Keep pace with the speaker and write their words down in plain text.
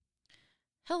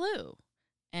Hello,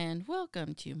 and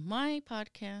welcome to my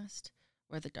podcast,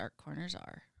 Where the Dark Corners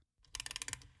Are.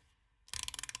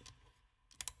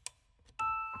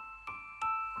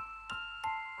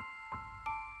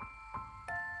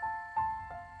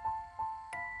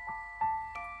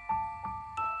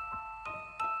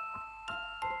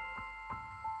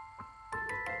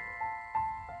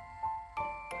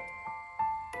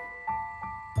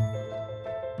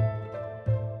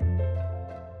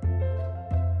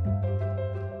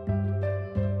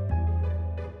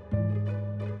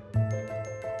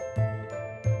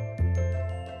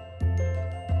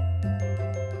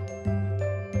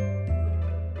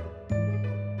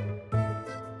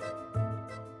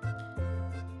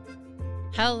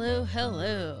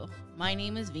 Hello. My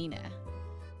name is Vina,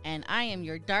 and I am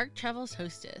your Dark Travels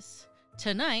hostess.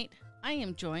 Tonight, I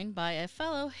am joined by a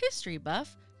fellow history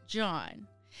buff, John.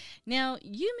 Now,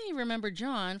 you may remember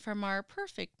John from our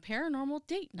perfect paranormal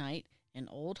date night in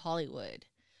Old Hollywood.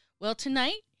 Well,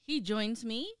 tonight, he joins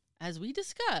me as we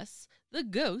discuss the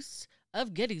ghosts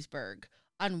of Gettysburg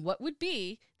on what would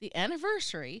be the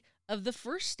anniversary of the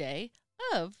first day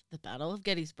of the Battle of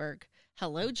Gettysburg.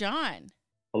 Hello, John.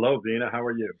 Hello, Vina. How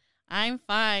are you? I'm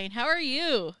fine. How are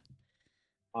you?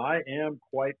 I am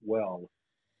quite well.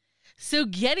 So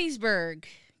Gettysburg,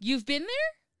 you've been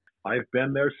there? I've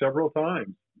been there several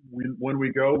times. When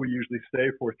we go, we usually stay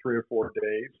for 3 or 4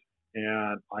 days,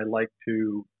 and I like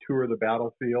to tour the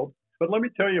battlefield. But let me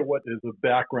tell you what is the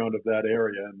background of that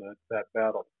area and that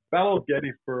battle. Battle of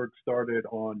Gettysburg started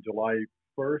on July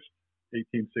 1st,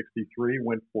 1863,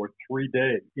 went for 3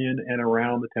 days in and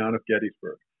around the town of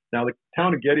Gettysburg. Now, the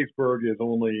town of Gettysburg is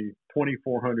only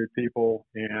 2,400 people,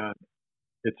 and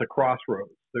it's a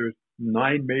crossroads. There's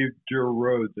 9 major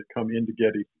roads that come into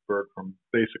Gettysburg from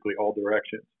basically all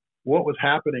directions. What was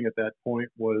happening at that point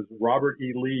was Robert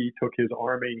E. Lee took his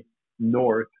army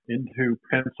north into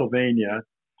Pennsylvania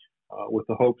with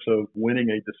the hopes of winning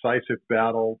a decisive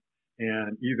battle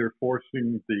and either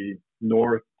forcing the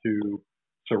North to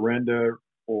surrender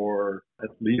or at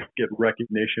least get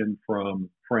recognition from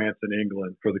France and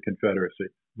England for the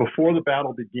Confederacy. Before the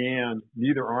battle began,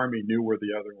 neither army knew where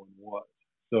the other one was.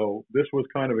 So this was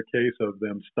kind of a case of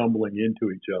them stumbling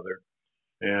into each other.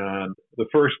 And the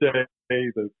first day,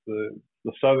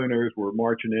 the Southerners were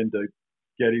marching into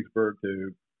Gettysburg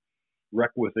to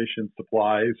requisition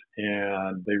supplies,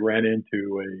 and they ran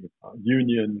into a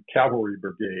Union cavalry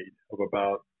brigade of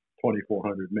about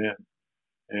 2,400 men.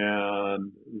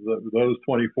 And those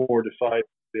 24 decided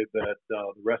that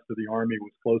the rest of the army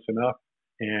was close enough,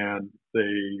 and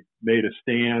they made a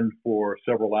stand for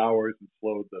several hours and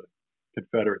slowed the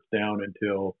Confederates down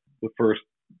until the first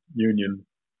Union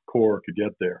Corps could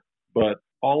get there. But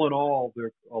all in all,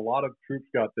 a lot of troops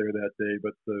got there that day,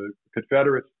 but the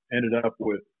Confederates ended up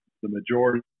with the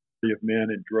majority of men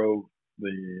and drove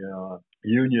the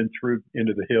Union troops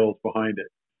into the hills behind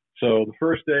it. So the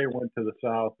first day went to the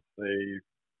south. They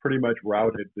pretty much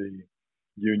routed the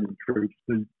Union troops.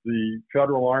 The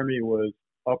Federal Army was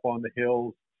up on the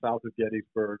hills south of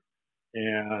Gettysburg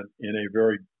and in a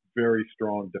very, very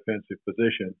strong defensive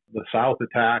position. The South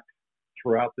attacked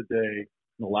throughout the day.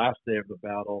 The last day of the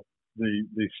battle,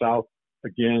 the South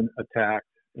again attacked,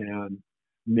 and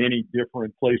many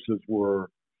different places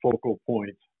were focal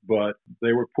points, but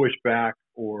they were pushed back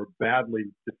or badly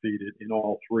defeated in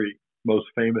all three, most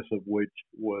famous of which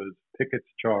was Pickett's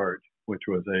Charge, which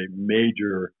was a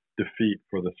major defeat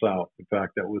for the South. In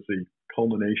fact, that was the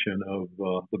culmination of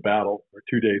the battle.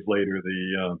 2 days later,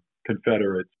 the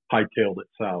Confederates hightailed it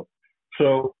south.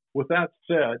 So with that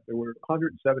said, there were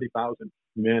 170,000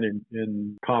 men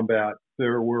in combat.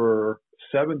 There were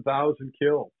 7,000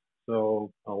 killed.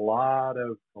 So a lot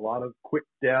of quick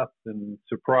death and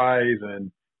surprise,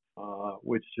 and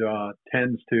which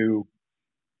tends to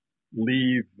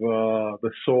leave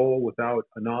the soul without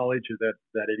a knowledge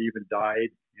that it even died.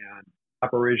 And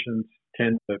apparitions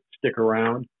tend to stick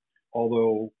around,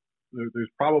 although there's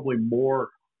probably more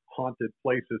haunted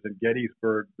places in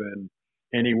Gettysburg than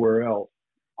anywhere else.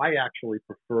 I actually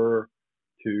prefer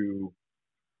to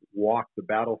walk the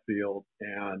battlefield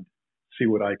and see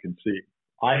what I can see.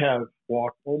 I have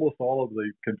walked almost all of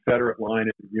the Confederate line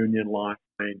and the Union line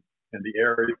and the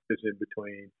areas in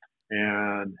between,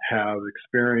 and have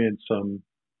experienced some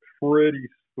pretty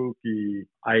spooky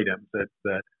items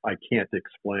that I can't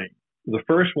explain. The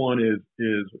first one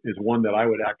is one that I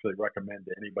would actually recommend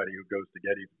to anybody who goes to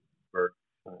Gettysburg.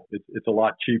 It's a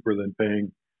lot cheaper than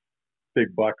paying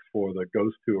big bucks for the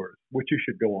ghost tours, which you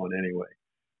should go on anyway.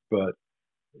 But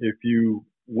if you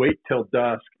wait till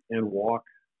dusk and walk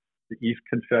the East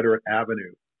Confederate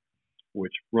Avenue,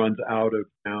 which runs out of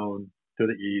town to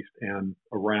the east and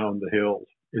around the hills,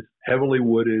 It's heavily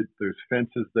wooded. There's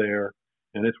fences there,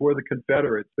 and it's where the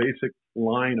Confederates' basic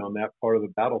line on that part of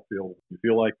the battlefield. You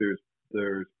feel like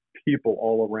there's people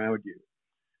all around you.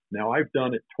 Now I've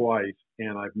done it twice,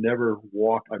 and I've never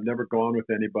walked. I've never gone with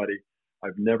anybody.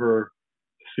 I've never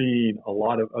seen a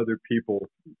lot of other people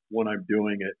when I'm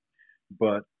doing it,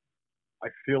 but I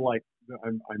feel like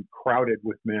I'm crowded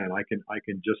with men. I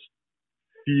can just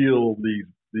feel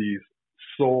these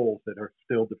souls that are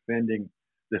still defending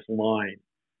this line,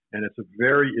 and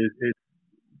it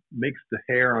makes the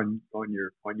hair on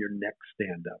your neck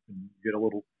stand up, and you get a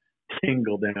little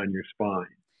tingle down your spine.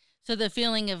 So the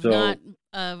feeling of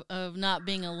not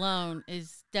being alone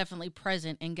is definitely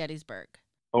present in Gettysburg.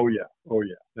 Oh yeah, oh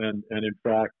yeah, and in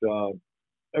fact,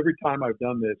 every time I've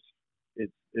done this,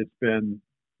 it's been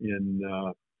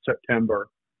in September,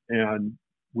 and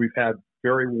we've had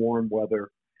very warm weather.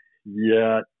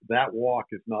 Yet that walk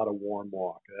is not a warm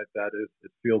walk. That is,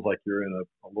 it feels like you're in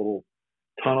a little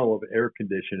tunnel of air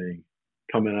conditioning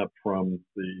coming up from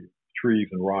the trees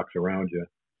and rocks around you.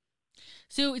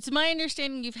 So it's my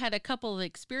understanding you've had a couple of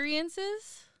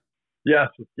experiences. Yes,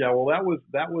 yeah. Well, that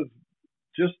was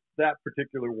just that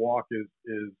particular walk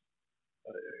is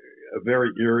a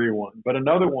very eerie one. But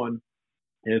another one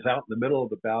is out in the middle of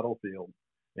the battlefield.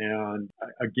 And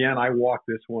again, I walked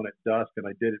this one at dusk, and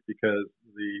I did it because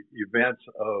the events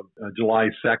of July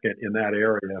 2nd in that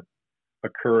area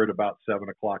occurred about 7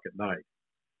 o'clock at night.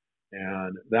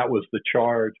 And that was the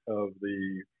charge of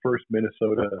the 1st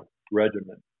Minnesota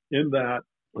Regiment. In that,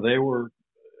 they were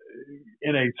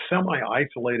in a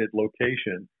semi-isolated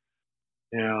location,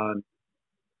 and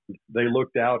they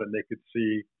looked out and they could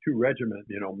see 2 regiments,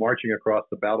 marching across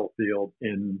the battlefield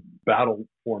in battle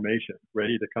formation,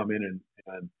 ready to come in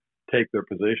and take their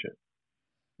position.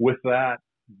 With that,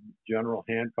 General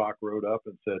Hancock rode up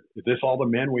and said, "Is this all the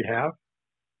men we have?"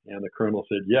 And the colonel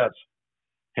said, "Yes."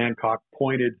 Hancock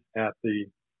pointed at the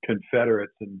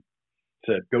Confederates and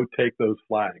said, "Go take those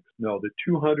flags." No, the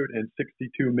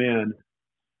 262 men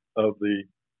of the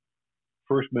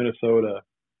 1st Minnesota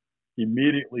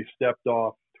immediately stepped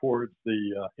off towards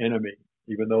the enemy,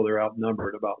 even though they're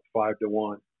outnumbered about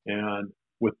 5-1. And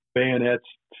with bayonets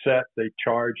set, they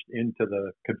charged into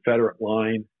the Confederate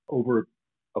line over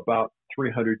about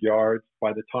 300 yards.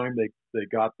 By the time they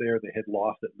got there, they had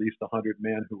lost at least 100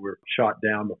 men who were shot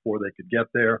down before they could get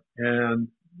there. And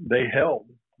they held.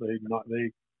 They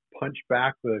punched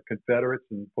back the Confederates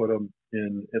and put them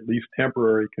in at least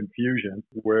temporary confusion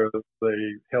where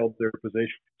they held their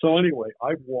position. So anyway,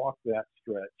 I've walked that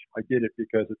stretch. I did it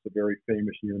because it's a very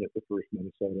famous unit, the 1st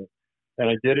Minnesota. And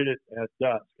I did it at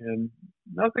dusk, and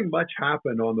nothing much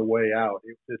happened on the way out.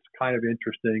 It's kind of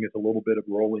interesting. It's a little bit of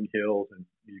rolling hills, and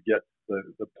you get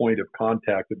the point of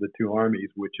contact of the 2 armies,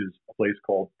 which is a place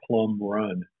called Plum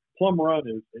Run. Plum Run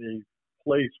is a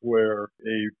place where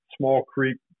a small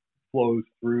creek flows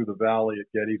through the valley at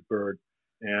Gettysburg,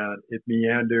 and it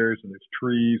meanders, and there's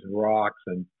trees and rocks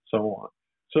and so on.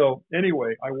 So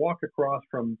anyway, I walk across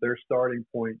from their starting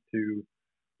point to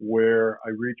where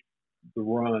I reach the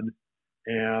run,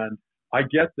 and I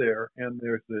get there, and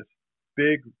there's this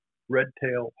big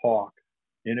red-tailed hawk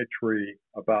in a tree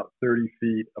about 30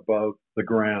 feet above the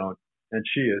ground, and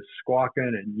she is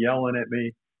squawking and yelling at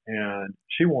me, and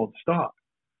she won't stop.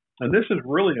 And this is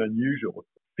really unusual.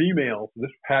 Females,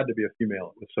 this had to be a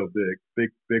female. It was so big.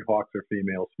 Big hawks are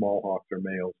females, small hawks are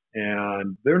males.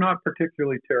 And they're not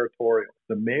particularly territorial.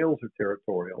 The males are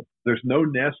territorial. There's no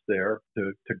nest there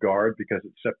to guard because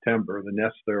it's September. The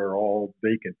nests there are all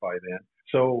vacant by then.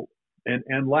 So,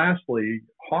 and lastly,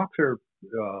 hawks are,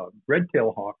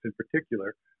 red-tailed hawks in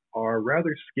particular, are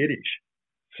rather skittish.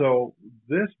 So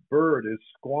this bird is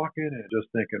squawking and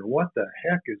just thinking, what the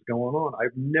heck is going on?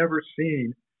 I've never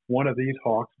seen one of these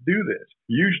hawks do this.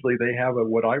 Usually they have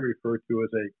what I refer to as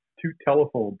a 2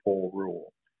 telephone pole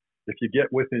rule. If you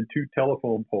get within 2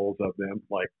 telephone poles of them,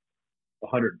 like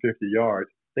 150 yards,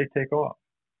 they take off.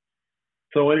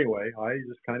 So anyway, I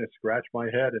just kind of scratched my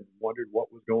head and wondered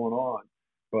what was going on.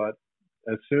 But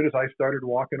as soon as I started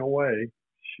walking away,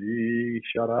 she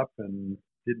shut up and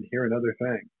didn't hear another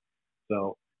thing.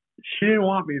 So she didn't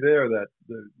want me there.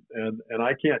 And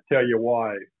I can't tell you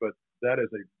why, but that is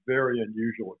a very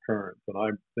unusual occurrence, and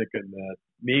I'm thinking that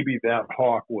maybe that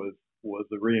hawk was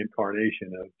the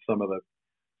reincarnation of some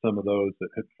of those that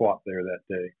had fought there that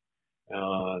day.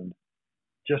 And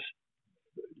just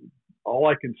all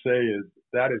I can say is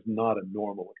that is not a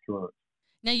normal occurrence.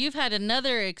 Now you've had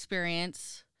another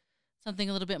experience, something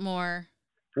a little bit more.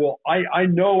 Well, I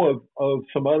know of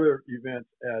some other events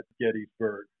at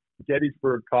Gettysburg.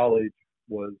 Gettysburg College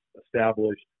was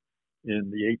established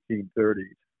in the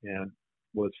 1830s and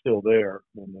was still there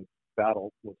when the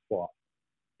battle was fought.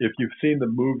 If you've seen the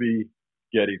movie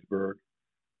Gettysburg,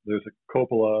 there's a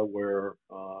Coppola where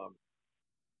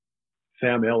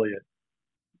Sam Elliott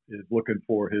is looking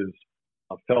for his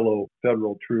fellow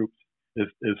federal troops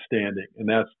is standing, and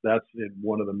that's in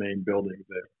one of the main buildings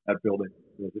there. That building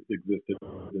existed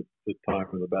at the time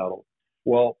of the battle.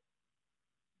 Well,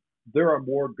 there are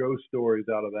more ghost stories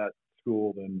out of that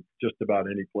school than just about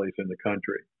any place in the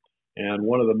country. And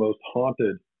one of the most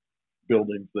haunted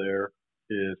buildings there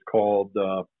is called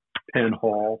Penn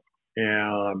Hall,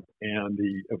 and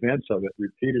the events of it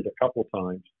repeated a couple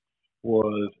times.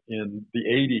 Was in the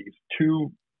 80s,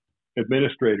 two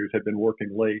administrators had been working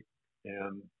late,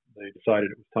 and they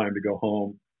decided it was time to go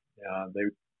home. They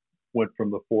went from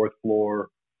the fourth floor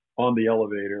on the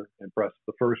elevator and pressed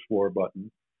the first floor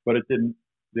button, but it didn't.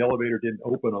 The elevator didn't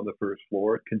open on the first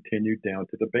floor. It continued down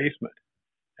to the basement.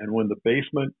 And when the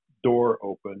basement door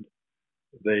opened,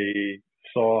 they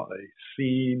saw a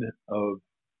scene of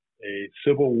a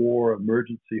Civil War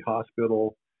emergency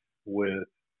hospital with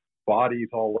bodies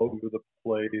all over the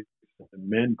place and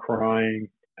men crying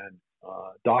and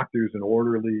doctors and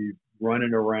orderlies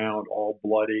running around all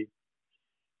bloody.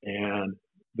 And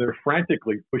they're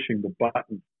frantically pushing the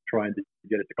button trying to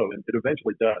get it to go. And it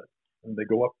eventually does. And they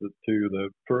go up to the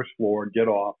first floor and get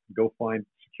off, and go find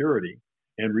security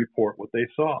and report what they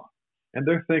saw. And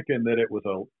they're thinking that it was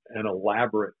an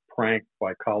elaborate prank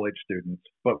by college students.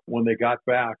 But when they got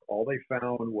back, all they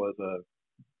found was a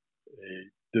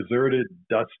deserted,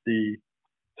 dusty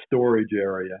storage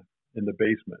area in the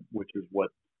basement, which is what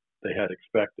they had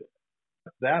expected.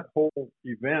 That whole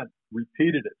event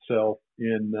repeated itself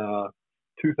in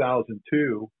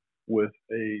 2002 with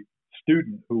a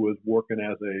student who was working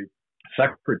as a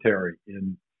secretary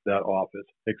in that office,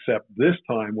 except this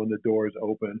time when the doors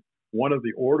opened, one of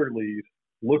the orderlies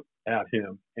looked at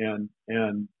him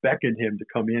and beckoned him to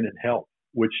come in and help,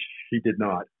 which he did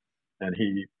not. And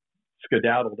he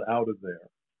skedaddled out of there.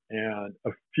 And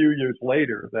a few years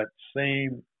later, that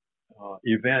same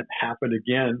event happened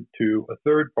again to a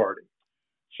third party.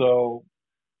 So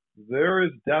there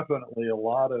is definitely a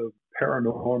lot of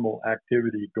paranormal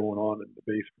activity going on in the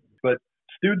basement. But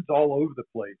students all over the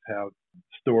place have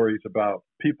stories about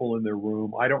people in their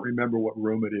room. I don't remember what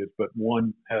room it is, but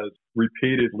one has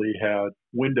repeatedly had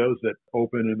windows that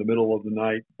open in the middle of the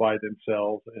night by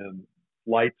themselves and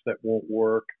lights that won't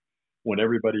work when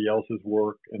everybody else's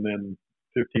work, and then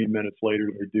 15 minutes later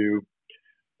they do.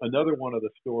 Another one of the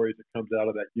stories that comes out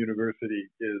of that university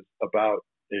is about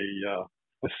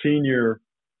a senior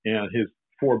and his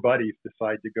four buddies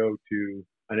decide to go to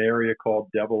an area called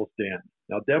Devil's Den.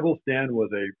 Now, Devil's Den was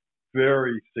a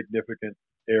very significant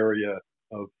area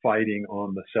of fighting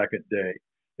on the second day.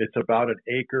 It's about an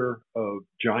acre of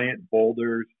giant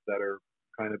boulders that are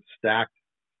kind of stacked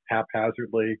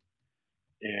haphazardly.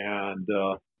 And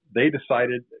they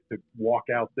decided to walk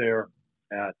out there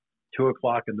at 2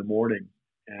 o'clock in the morning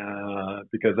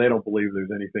because they don't believe there's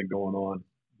anything going on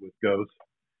with ghosts.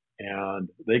 And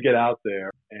they get out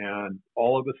there, and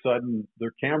all of a sudden,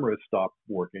 their cameras stop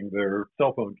working, their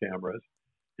cell phone cameras,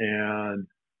 and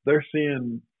they're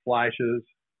seeing flashes.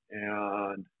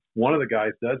 And one of the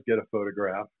guys does get a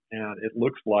photograph, and it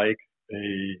looks like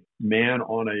a man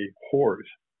on a horse.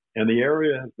 And the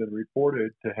area has been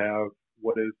reported to have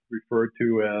what is referred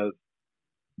to as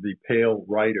the Pale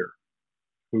Rider,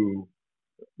 who,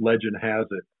 legend has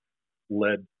it,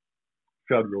 led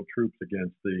federal troops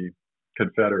against the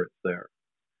Confederates there.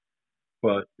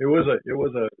 But it was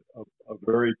a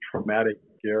very traumatic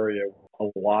area, a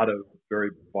lot of very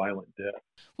violent deaths.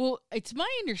 Well, it's my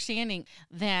understanding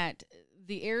that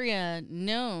the area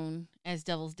known as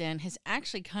Devil's Den has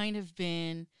actually kind of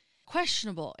been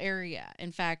questionable area.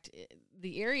 In fact,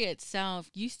 the area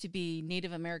itself used to be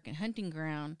Native American hunting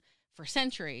ground for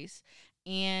centuries,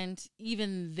 and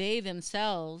even they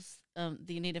themselves,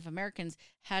 the Native Americans,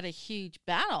 had a huge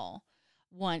battle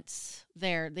once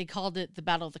there. They called it the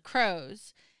Battle of the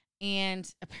Crows,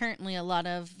 and apparently a lot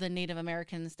of the Native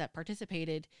Americans that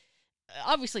participated,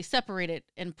 obviously separated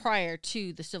and prior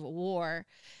to the Civil War,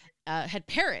 had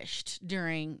perished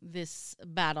during this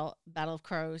Battle of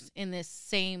Crows in this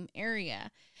same area.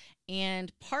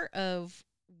 And part of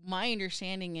my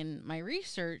understanding in my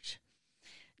research,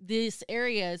 this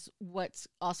area is what's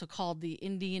also called the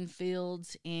Indian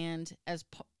Fields, and as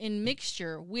in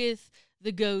mixture with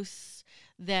the ghosts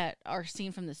that are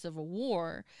seen from the Civil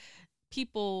War,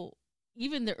 people,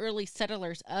 even the early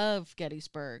settlers of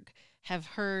Gettysburg, have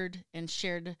heard and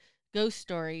shared ghost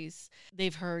stories.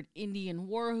 They've heard Indian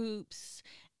war whoops,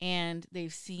 and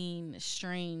they've seen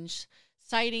strange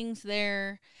sightings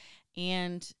there.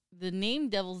 And the name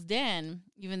Devil's Den,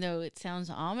 even though it sounds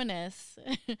ominous,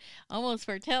 almost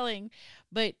foretelling,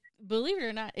 but believe it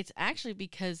or not, it's actually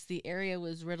because the area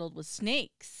was riddled with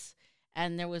snakes.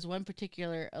 And there was one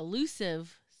particular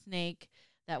elusive snake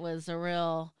that was a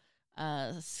real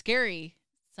scary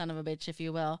son of a bitch, if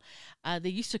you will. They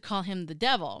used to call him the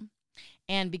devil.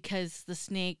 And because the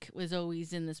snake was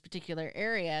always in this particular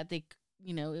area,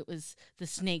 it was the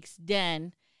snake's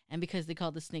den. And because they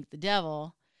called the snake the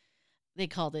devil, they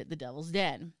called it the Devil's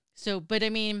Den. So, but I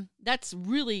mean, that's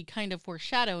really kind of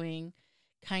foreshadowing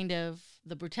kind of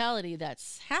the brutality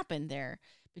that's happened there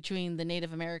between the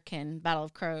Native American Battle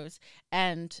of Crows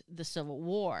and the Civil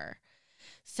War.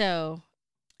 So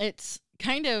it's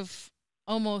kind of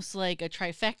almost like a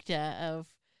trifecta of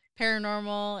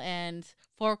paranormal and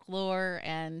folklore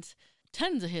and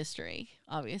tons of history,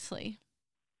 obviously.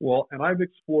 Well, and I've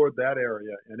explored that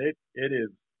area, and it is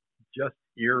just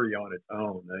eerie on its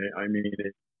own. I mean,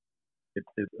 it's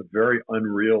a very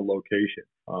unreal location.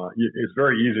 It's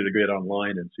very easy to get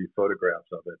online and see photographs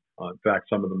of it. In fact,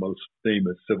 some of the most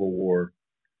famous Civil War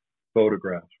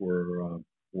photographs were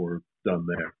done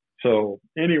there. So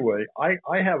anyway,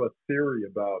 I have a theory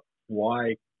about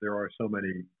why there are so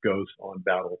many ghosts on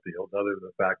battlefields, other than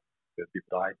the fact that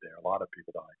people died there. A lot of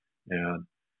people died. And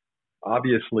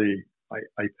obviously,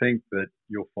 I think that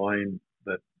you'll find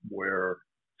that where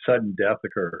sudden death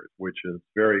occurs, which is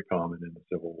very common in the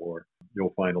Civil War,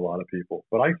 you'll find a lot of people.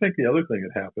 But I think the other thing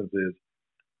that happens is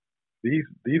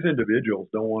these individuals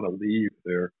don't want to leave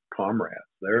their comrades.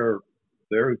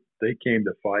 They came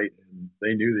to fight, and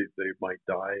they knew that they might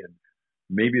die, and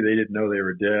maybe they didn't know they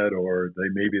were dead, or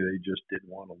maybe they just didn't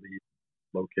want to leave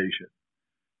location,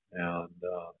 and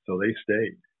so they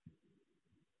stayed.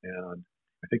 And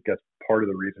I think that's part of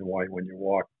the reason why when you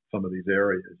walk some of these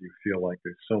areas, you feel like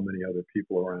there's so many other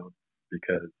people around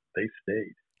because they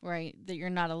stayed. Right, that you're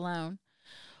not alone.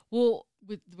 Well,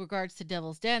 with regards to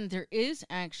Devil's Den, there is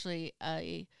actually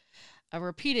a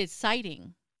repeated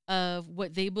sighting of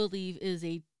what they believe is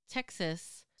a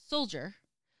Texas soldier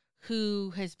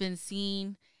who has been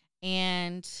seen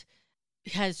and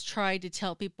has tried to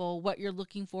tell people what you're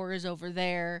looking for is over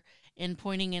there and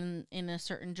pointing in a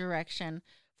certain direction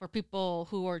for people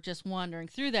who are just wandering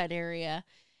through that area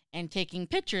and taking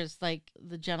pictures like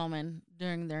the gentleman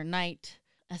during their night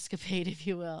escapade, if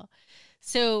you will.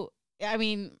 So, I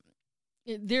mean,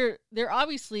 they're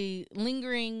obviously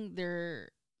lingering. They're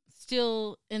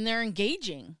still, and they're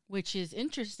engaging, which is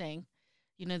interesting.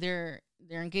 They're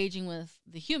engaging with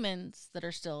the humans that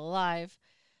are still alive.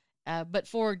 But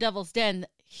for Devil's Den,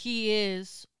 he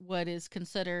is what is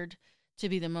considered to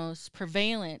be the most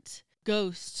prevalent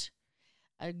ghost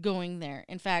going there.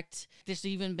 In fact, there's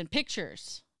even been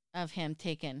pictures of him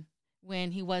taken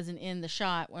when he wasn't in the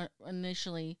shot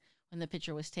initially when the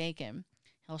picture was taken.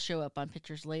 He'll show up on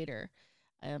pictures later.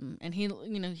 And he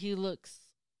looks,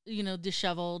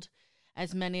 disheveled,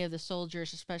 as many of the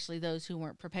soldiers, especially those who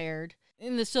weren't prepared.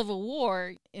 In the Civil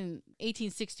War in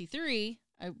 1863,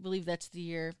 I believe that's the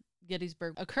year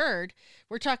Gettysburg occurred.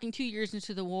 We're talking 2 years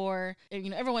into the war.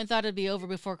 Everyone thought it'd be over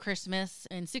before Christmas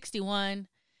in 61.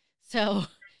 So,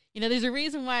 there's a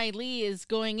reason why Lee is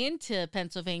going into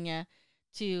Pennsylvania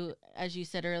to, as you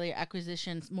said earlier,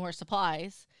 acquisition more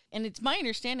supplies. And it's my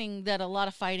understanding that a lot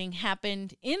of fighting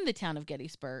happened in the town of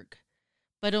Gettysburg,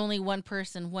 but only one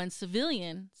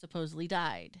civilian, supposedly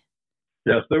died.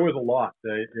 Yes, there was a lot.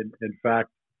 In fact,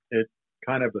 it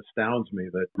kind of astounds me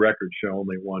that records show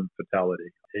only one fatality.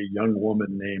 A young woman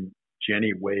named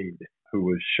Jenny Wade, who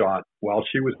was shot while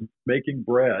she was making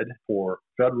bread for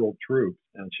federal troops,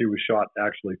 and she was shot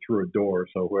actually through a door,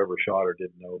 so whoever shot her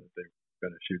didn't know that they were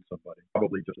going to shoot somebody.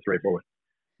 Probably just straightforward.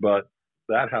 But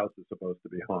that house is supposed to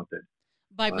be haunted.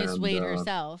 By Miss Wade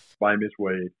herself. By Miss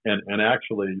Wade. And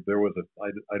actually, there was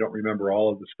I don't remember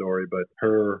all of the story, but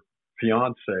her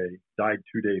fiance died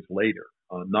 2 days later,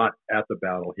 not at the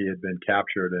battle. He had been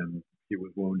captured and he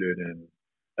was wounded and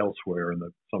elsewhere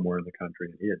somewhere in the country,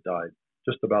 and he had died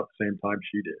just about the same time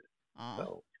she did. Aww.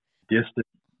 So distant.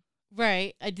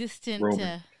 Right, a distant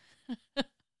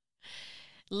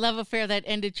love affair that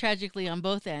ended tragically on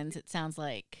both ends, it sounds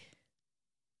like.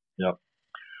 Yep.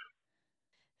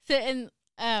 So,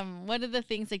 and one of the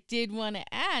things I did want to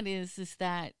add is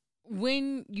that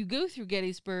when you go through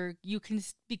Gettysburg, you can,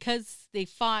 because they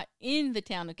fought in the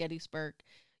town of Gettysburg,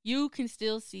 you can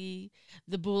still see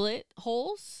the bullet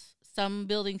holes. Some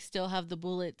buildings still have the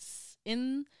bullets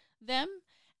in them.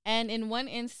 And in one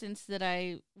instance that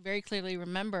I very clearly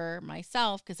remember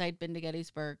myself, because I'd been to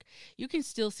Gettysburg, you can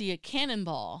still see a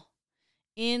cannonball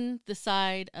in the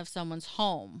side of someone's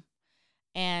home.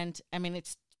 And I mean,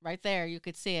 it's right there. You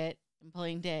could see it in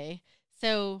plain day.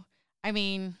 So I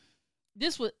mean,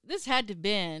 this had to have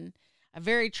been a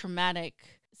very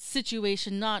traumatic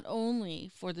situation, not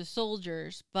only for the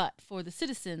soldiers but for the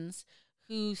citizens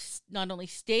who not only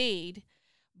stayed,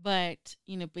 but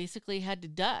basically had to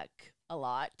duck a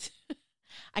lot.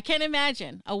 I can't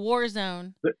imagine a war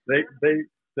zone.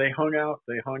 They hung out.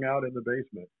 They hung out in the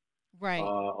basement. Right.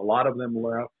 A lot of them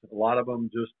left. A lot of them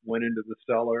just went into the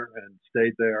cellar and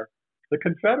stayed there. The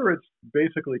Confederates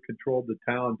basically controlled the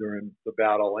town during the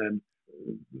battle, and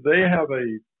they have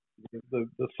the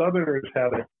Southerners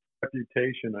had a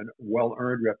reputation, a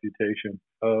well-earned reputation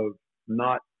of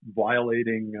not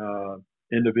violating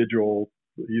individuals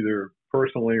either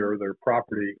personally or their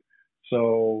property.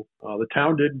 So the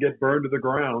town didn't get burned to the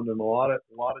ground, and a lot of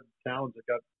towns that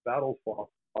got battles fought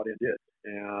in did.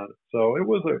 And so it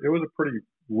was a pretty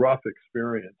rough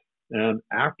experience. And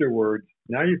afterwards,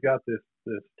 now you've got this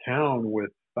town with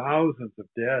thousands of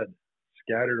dead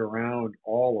scattered around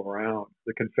all around.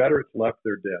 The Confederates left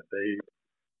their dead. They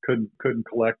couldn't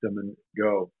collect them and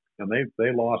go, and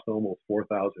they lost almost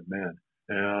 4,000 men.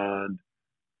 And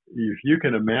if you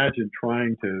can imagine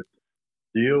trying to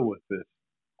deal with this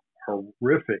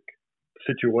horrific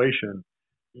situation,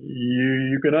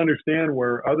 you can understand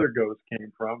where other ghosts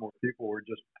came from, where people were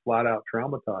just flat out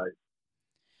traumatized.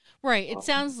 Right. It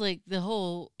sounds like the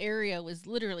whole area was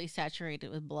literally saturated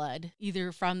with blood,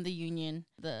 either from the Union,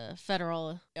 the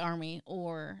Federal Army,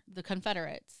 or the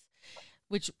Confederates,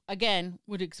 which again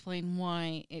would explain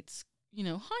why it's,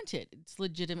 haunted. It's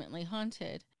legitimately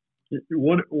haunted.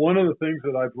 One of the things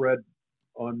that I've read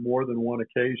on more than one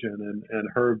occasion and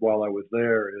heard while I was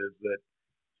there is that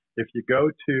if you go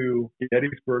to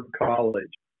Gettysburg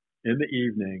College in the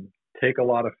evening, take a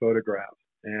lot of photographs,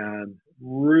 and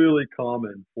really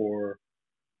common for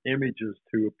images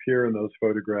to appear in those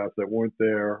photographs that weren't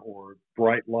there, or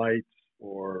bright lights,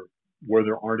 or where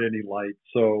there aren't any lights.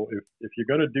 So if you're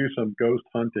going to do some ghost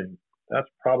hunting, that's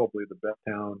probably the best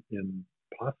town in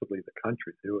possibly the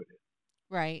country to do it in.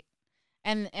 Right.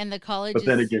 And the college. But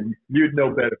then again, you'd know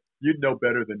better. You'd know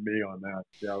better than me on that.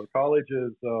 Yeah, the college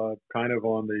is kind of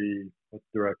on the, what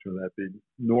direction would that be?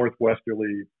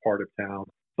 Northwesterly part of town.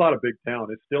 It's not a big town.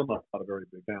 It's still not a very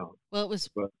big town. Well, it was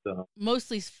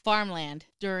mostly farmland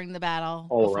during the battle.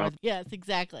 All around. Yes,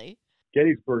 exactly.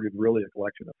 Gettysburg is really a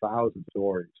collection of 1,000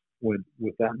 stories.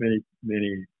 With that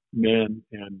many men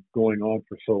and going on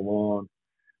for so long,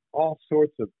 all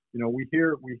sorts of, we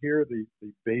hear the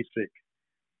basic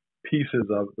pieces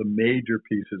of the major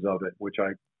pieces of it, which I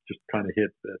just kind of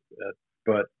hit that,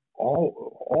 but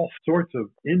all sorts of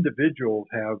individuals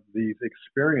have these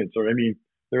experiences. Or, I mean,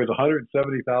 there's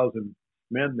 170,000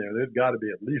 men there. There's got to be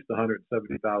at least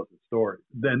 170,000 stories.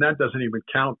 Then that doesn't even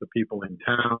count the people in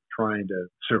town trying to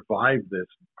survive this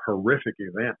horrific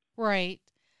event. Right.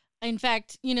 In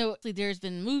fact, there's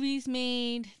been movies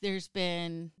made. There's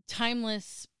been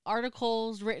timeless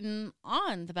articles written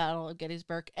on the Battle of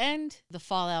Gettysburg and the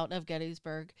fallout of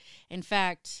Gettysburg. In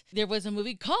fact, there was a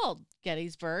movie called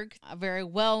Gettysburg, a very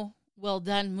well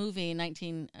done movie in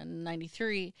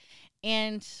 1993.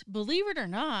 And believe it or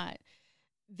not,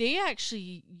 they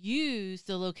actually used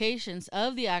the locations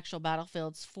of the actual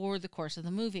battlefields for the course of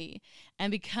the movie.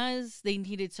 And because they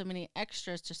needed so many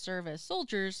extras to serve as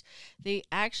soldiers, they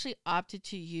actually opted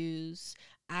to use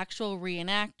actual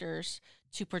reenactors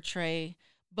to portray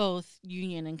both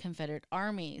Union and Confederate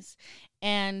armies.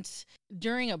 And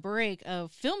during a break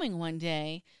of filming one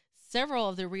day, several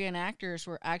of the reenactors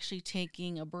were actually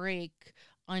taking a break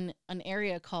on an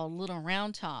area called Little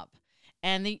Round Top.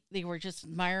 And they were just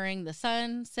admiring the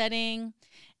sun setting,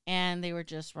 and they were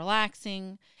just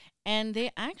relaxing. And they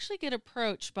actually get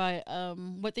approached by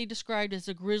what they described as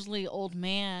a grizzly old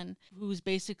man who's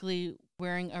basically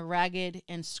wearing a ragged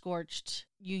and scorched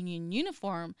Union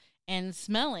uniform and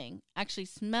smelling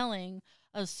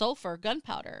of sulfur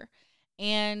gunpowder.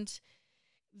 And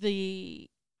the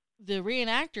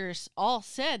reenactors all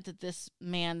said that this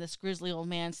grizzly old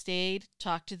man stayed,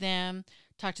 talked to them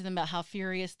about how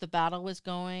furious the battle was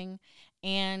going.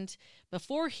 And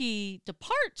before he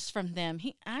departs from them,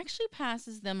 he actually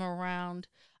passes them a round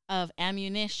of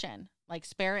ammunition, like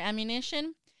spare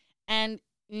ammunition. And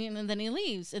then he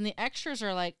leaves. And the extras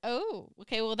are like, oh,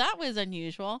 okay, well, that was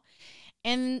unusual.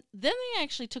 And then they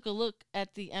actually took a look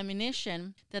at the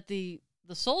ammunition that the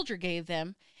soldier gave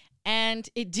them. And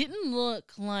it didn't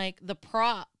look like the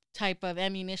prop type of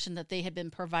ammunition that they had been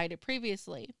provided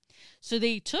previously. So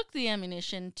they took the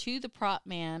ammunition to the prop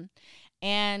man,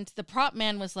 and the prop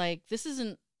man was like,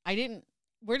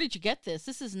 where did you get this?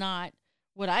 This is not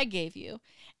what I gave you.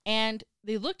 And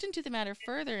they looked into the matter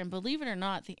further, and believe it or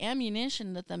not, the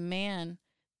ammunition that the man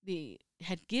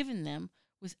had given them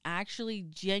was actually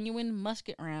genuine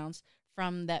musket rounds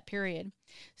from that period.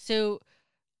 So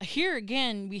here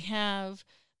again, we have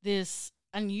this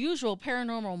unusual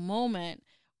paranormal moment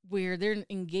where they're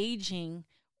engaging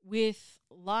with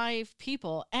live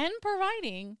people and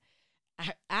providing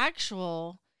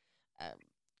actual uh,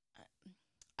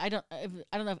 I don't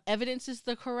know if evidence is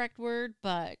the correct word,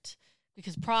 but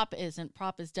because prop is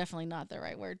definitely not the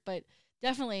right word, but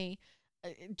definitely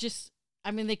just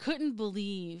I mean they couldn't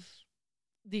believe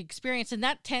the experience, and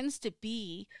that tends to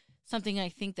be something I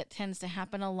think that tends to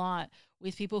happen a lot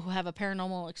with people who have a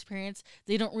paranormal experience.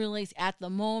 They don't realize at the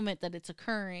moment that it's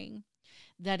occurring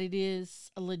that it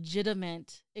is a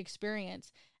legitimate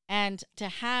experience, and to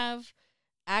have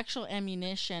actual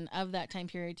ammunition of that time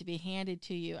period to be handed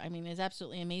to you, I mean, is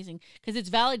absolutely amazing because it's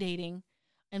validating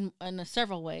in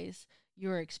several ways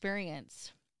your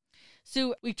experience.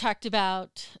 So we talked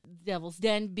about Devil's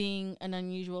Den being an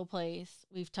unusual place.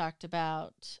 We've talked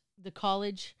about the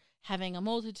college having a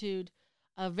multitude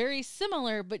of very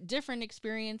similar but different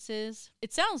experiences.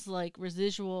 It sounds like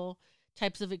residual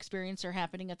types of experience are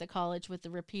happening at the college with the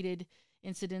repeated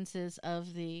incidences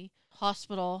of the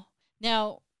hospital.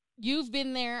 Now, you've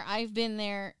been there. I've been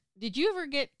there. Did you ever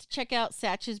get to check out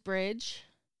Satch's Bridge?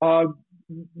 Uh,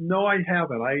 no, I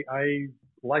haven't. I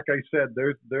like I said,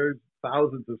 there's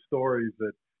thousands of stories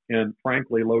that, and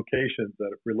frankly, locations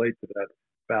that relate to that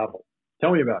battle.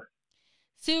 Tell me about it.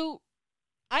 So,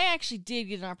 I actually did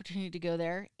get an opportunity to go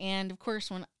there, and of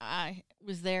course, when I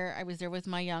was there with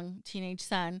my young teenage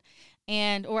son,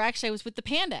 or actually, I was with the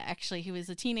panda. Actually, he was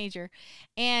a teenager,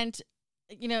 and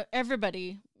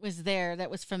everybody was there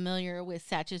that was familiar with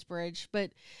Satch's Bridge.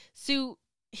 But so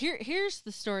here's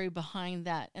the story behind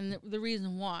that, and the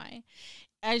reason why.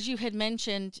 As you had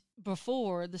mentioned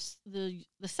before, the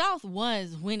South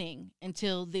was winning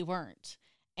until they weren't,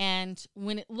 and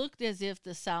when it looked as if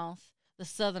the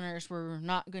Southerners were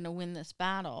not going to win this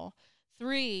battle,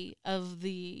 three of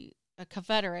the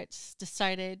Confederates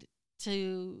decided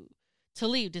to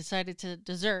leave, decided to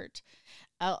desert,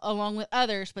 along with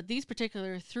others. But these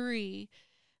particular three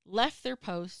left their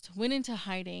post, went into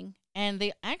hiding, and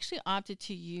they actually opted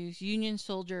to use Union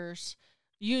soldiers'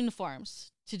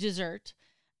 uniforms to desert.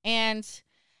 And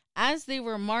as they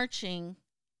were marching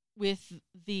with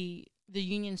the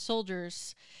Union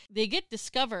soldiers, they get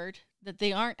discovered that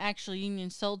they aren't actually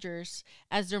Union soldiers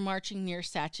as they're marching near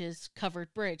Satch's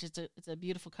covered bridge. It's a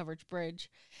beautiful covered bridge.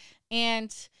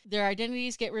 And their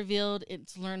identities get revealed.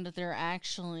 It's learned that they're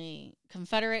actually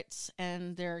Confederates,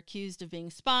 and they're accused of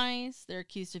being spies. They're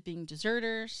accused of being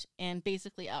deserters and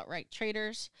basically outright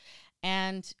traitors.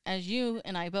 And as you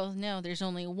and I both know, there's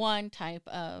only one type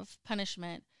of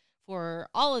punishment for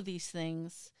all of these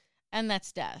things, and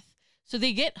that's death. So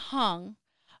they get hung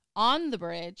on the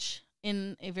bridge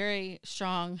in a very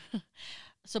strong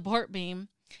support beam,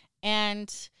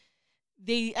 and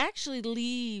they actually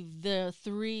leave the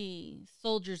three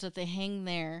soldiers that they hang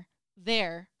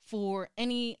there for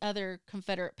any other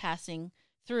Confederate passing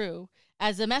through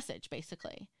as a message,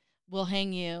 basically. We'll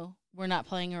hang you. We're not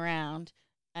playing around.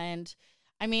 And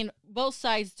I mean, both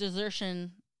sides'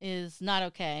 desertion is not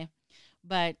okay.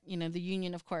 But, the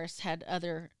Union, of course, had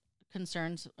other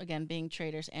concerns, again, being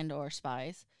traitors and or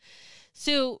spies.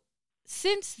 So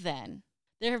since then,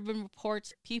 there have been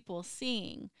reports of people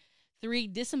seeing three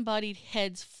disembodied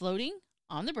heads floating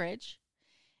on the bridge.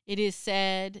 It is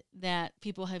said that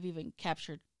people have even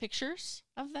captured pictures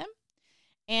of them.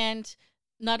 And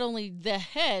not only the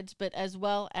heads, but as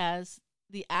well as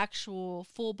the actual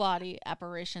full body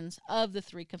apparitions of the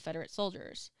three Confederate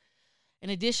soldiers. In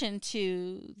addition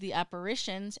to the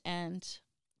apparitions and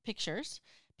pictures,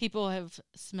 people have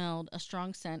smelled a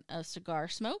strong scent of cigar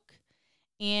smoke,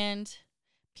 and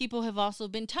people have also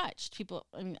been touched.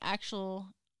 Been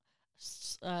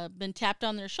tapped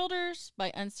on their shoulders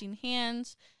by unseen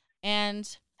hands. And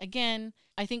again,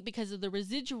 I think because of the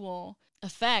residual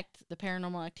effect, the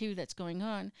paranormal activity that's going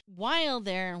on, while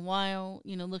there and while,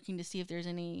 looking to see if there's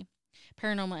any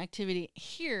paranormal activity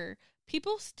here,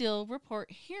 people still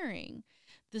report hearing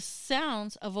the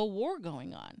sounds of a war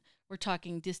going on. We're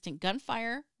talking distant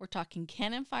gunfire. We're talking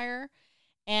cannon fire.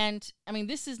 And, I mean,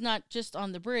 this is not just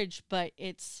on the bridge, but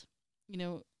it's,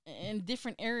 in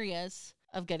different areas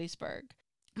of Gettysburg.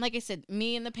 Like I said,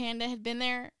 me and the panda had been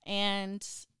there, and,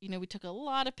 we took a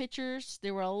lot of pictures.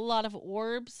 There were a lot of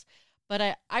orbs,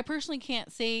 but I personally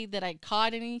can't say that I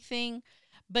caught anything,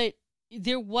 but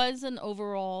there was an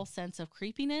overall sense of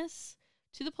creepiness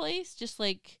to the place, just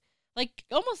like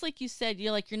almost like you said,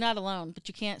 you're not alone, but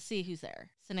you can't see who's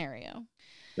there scenario.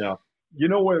 Yeah. You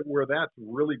know where that's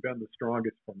really been the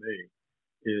strongest for me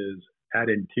is at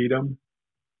Antietam.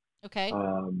 Okay.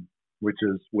 which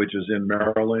is in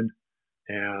Maryland,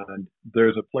 and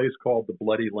there's a place called the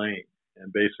Bloody Lane,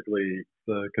 and basically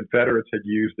the Confederates had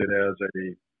used it as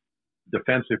a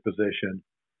defensive position,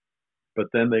 but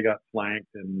then they got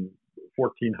flanked, and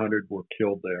 1,400 were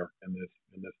killed there in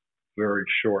this very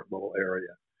short little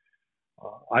area.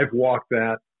 I've walked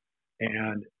that,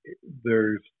 and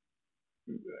there's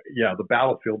the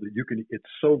battlefield. It's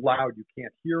so loud you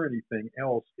can't hear anything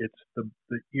else. It's the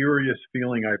eeriest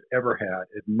feeling I've ever had.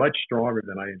 It's much stronger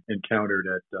than I encountered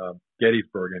at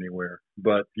Gettysburg anywhere.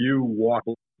 But if you walk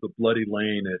the Bloody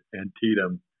Lane at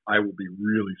Antietam, I will be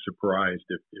really surprised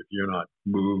if you're not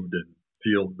moved and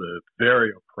feel the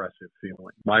very oppressive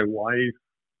feeling. My wife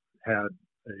had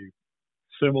a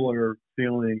similar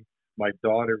feeling. My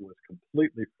daughter was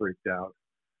completely freaked out,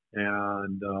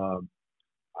 and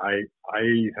I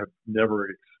have never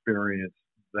experienced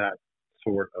that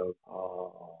sort of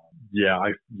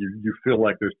you feel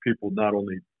like there's people not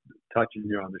only touching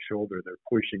you on the shoulder, they're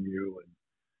pushing you,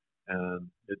 and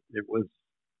it was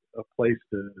a place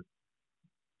to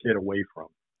get away from.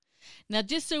 Now,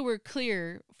 just so we're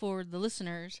clear for the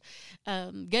listeners,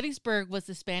 Gettysburg was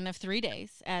the span of 3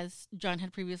 days, as John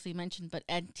had previously mentioned, but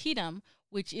Antietam,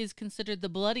 which is considered the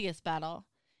bloodiest battle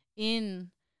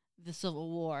in the Civil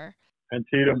War.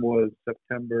 Antietam was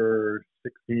September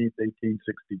 16th,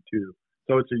 1862,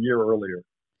 so it's a year earlier.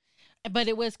 But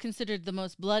it was considered the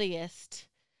most bloodiest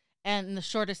and the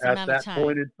shortest amount of time. At that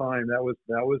point in time, that was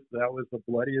the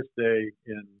bloodiest day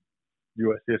in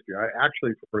U.S. history.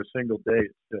 Actually, for a single day,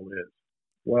 it still is.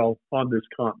 Well, on this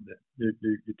continent,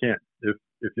 you can't. If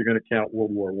you're going to count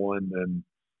World War I, then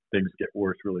things get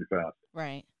worse really fast.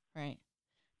 Right.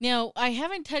 Now, I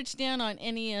haven't touched down on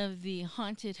any of the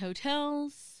haunted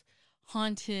hotels,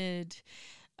 haunted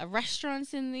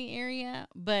restaurants in the area,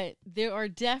 but there are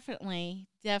definitely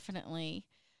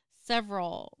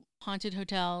several haunted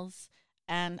hotels,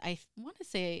 and I want to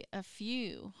say a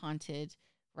few haunted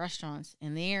restaurants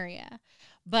in the area.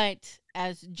 But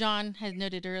as John has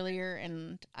noted earlier,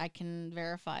 and I can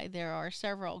verify, there are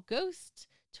several ghost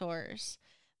tours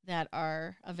that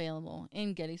are available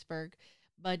in Gettysburg.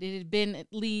 But it had been at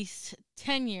least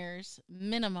 10 years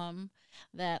minimum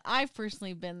that I've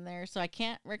personally been there, so I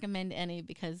can't recommend any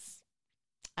because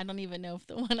I don't even know if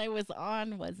the one I was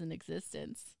on was in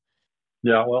existence.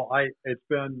 Yeah, well, it's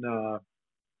been 7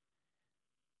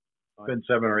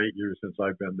 or 8 years since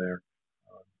I've been there.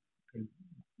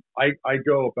 I try to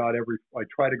go about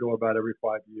every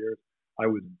 5 years. I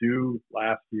was due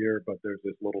last year, but there's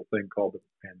this little thing called the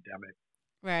pandemic.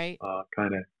 Right.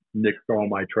 Kind of nixed all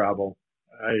my travel.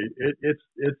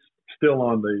 It's still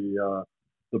on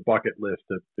the bucket list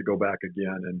to go back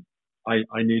again, and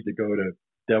I need to go to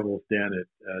Devil's Den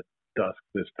at dusk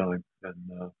this time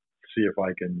and see if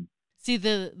I can see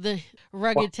the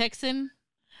rugged Texan.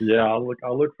 Yeah, I'll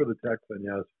look for the Texan.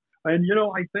 Yes, and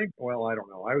I think, well, I don't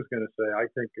know. I was going to say I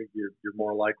think you're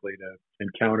more likely to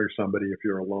encounter somebody if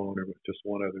you're alone or with just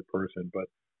one other person, but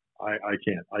I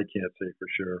can't say for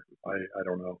sure. I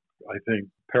don't know. I think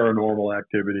paranormal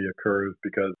activity occurs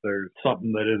because there's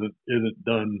something that isn't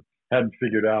done, hadn't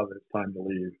figured out that it's time to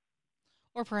leave.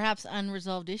 Or perhaps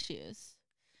unresolved issues.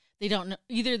 They don't know,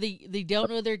 either they don't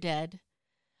know they're dead,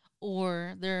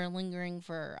 or they're lingering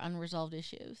for unresolved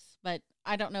issues. But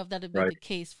I don't know if that would be the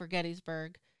case for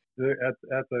Gettysburg. At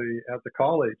the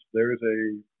college, there's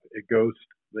a ghost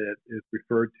that is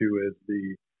referred to as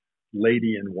the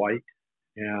Lady in White.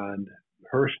 And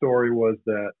her story was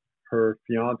that her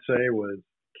fiance was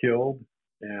killed,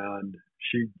 and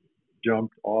she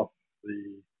jumped off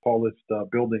the tallest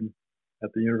building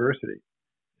at the university,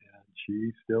 and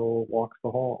she still walks the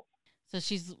halls. So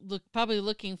she's probably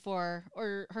looking for,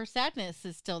 or her sadness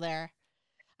is still there.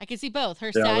 I can see both.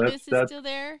 Her sadness is still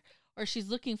there, or she's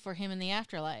looking for him in the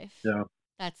afterlife. Yeah,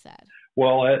 that's sad.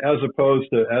 Well, as opposed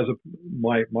to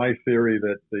my theory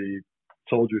that the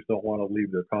soldiers don't want to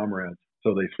leave their comrades.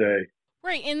 So they say.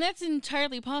 Right, and that's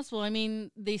entirely possible. I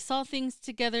mean, they saw things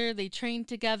together, they trained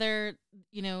together,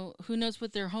 who knows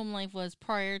what their home life was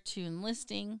prior to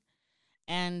enlisting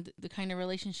and the kind of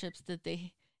relationships that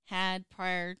they had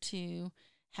prior to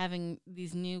having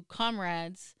these new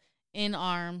comrades in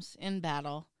arms, in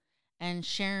battle, and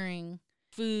sharing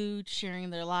food,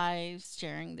 sharing their lives,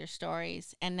 sharing their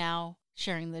stories, and now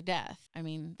sharing the death. I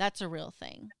mean, that's a real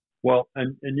thing. Well,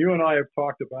 and you and I have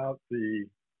talked about the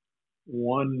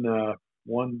one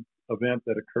event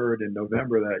that occurred in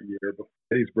November that year, the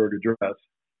Gettysburg Address,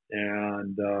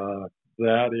 and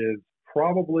that is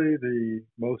probably the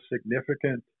most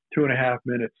significant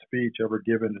 2.5-minute speech ever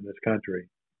given in this country.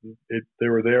 They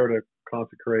were there to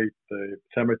consecrate the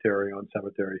cemetery on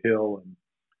Cemetery Hill, and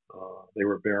they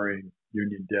were burying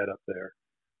Union Dead up there.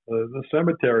 The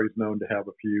cemetery is known to have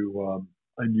a few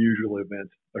unusual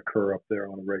events occur up there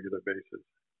on a regular basis.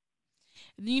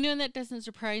 That doesn't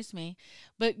surprise me.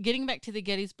 But getting back to the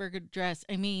Gettysburg Address,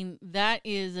 I mean, that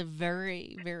is a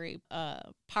very, very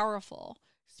powerful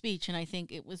speech. And I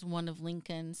think it was one of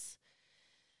Lincoln's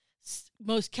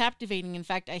most captivating. In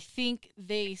fact, I think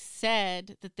they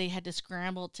said that they had to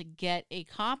scramble to get a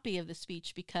copy of the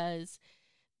speech because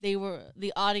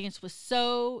the audience was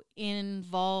so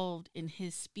involved in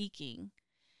his speaking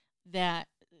that,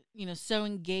 so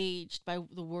engaged by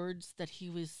the words that he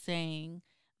was saying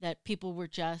that people were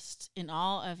just in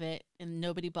awe of it and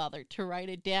nobody bothered to write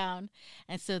it down.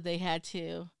 And so they had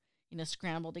to,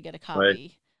 scramble to get a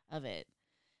copy of it.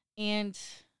 And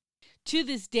to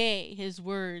this day, his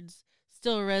words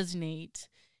still resonate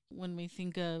when we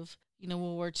think of, World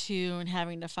War II and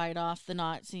having to fight off the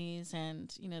Nazis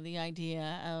and, the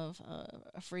idea of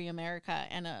a free America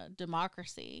and a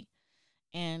democracy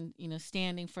and,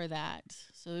 standing for that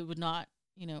so it would not,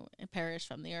 perish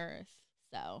from the earth.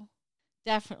 So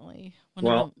definitely one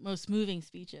of the most moving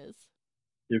speeches.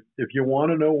 If you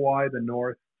want to know why the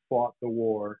North fought the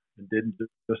war and didn't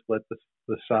just let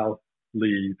the South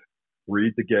leave,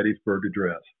 read the Gettysburg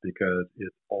Address because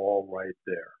it's all right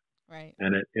there. Right.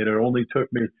 And it only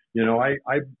took me,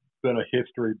 I've been a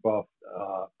history buff.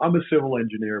 I'm a civil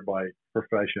engineer by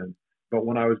profession, but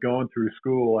when I was going through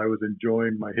school, I was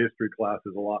enjoying my history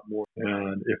classes a lot more.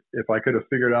 And if I could have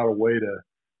figured out a way to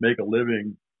make a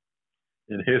living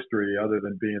in history other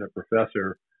than being a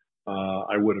professor,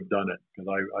 I would have done it.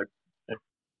 Because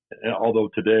although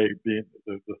today the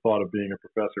thought of being a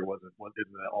professor isn't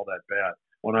all that bad.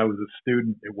 When I was a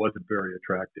student, it wasn't very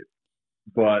attractive.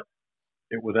 But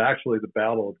it was actually the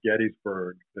Battle of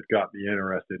Gettysburg that got me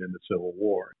interested in the Civil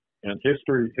War. And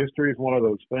history is one of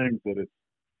those things that it's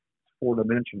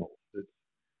four-dimensional. It's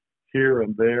here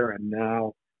and there and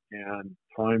now, and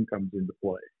time comes into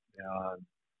play. And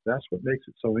that's what makes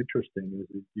it so interesting is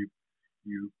that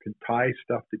you can tie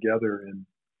stuff together in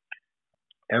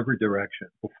every direction,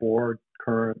 before,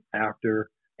 current, after,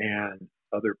 and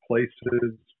other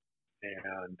places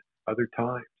and other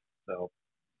times. So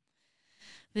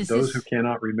those who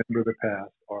cannot remember the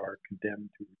past are condemned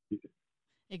to repeat it.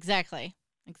 Exactly.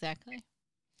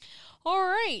 All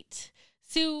right.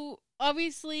 So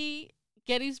obviously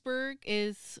Gettysburg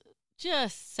is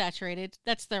just saturated.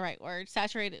 That's the right word.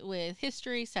 Saturated with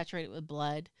history, saturated with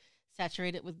blood,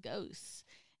 saturated with ghosts.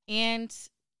 And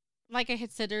like I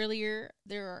had said earlier,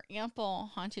 there are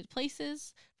ample haunted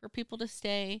places for people to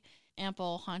stay,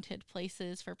 ample haunted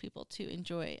places for people to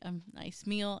enjoy a nice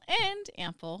meal, and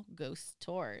ample ghost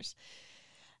tours.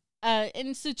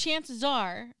 And so chances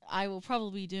are I will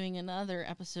probably be doing another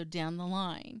episode down the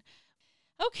line.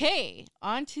 Okay,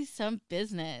 on to some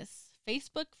business.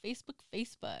 Facebook.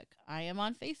 I am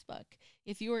on Facebook.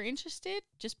 If you are interested,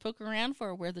 just poke around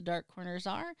for Where the Dark Corners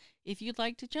Are. If you'd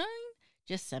like to join,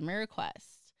 just send me a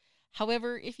request.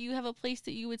 However, if you have a place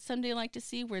that you would someday like to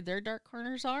see where their dark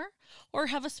corners are, or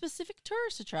have a specific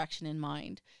tourist attraction in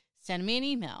mind, send me an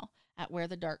email at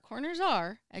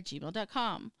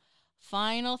wherethedarkcornersaare@gmail.com.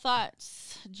 Final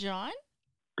thoughts, John?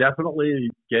 Definitely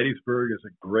Gettysburg is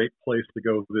a great place to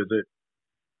go visit,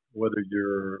 whether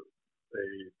you're a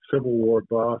Civil War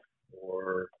buff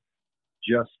or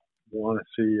just want to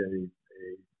see a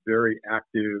very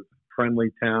active,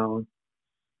 friendly town,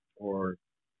 or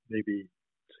maybe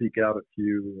seek out a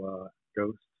few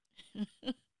ghosts.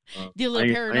 Do a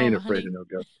little paranormal, I ain't afraid of no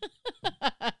ghosts.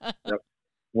 Yep.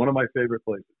 One of my favorite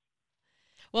places.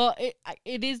 Well,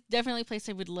 it is definitely a place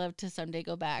I would love to someday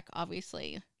go back.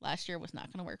 Obviously, last year was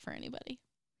not going to work for anybody.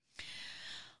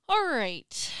 All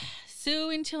right. So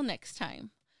until next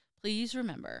time, please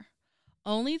remember,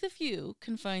 only the few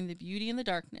can find the beauty in the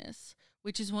darkness,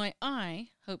 which is why I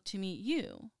hope to meet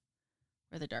you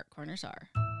where the dark corners are.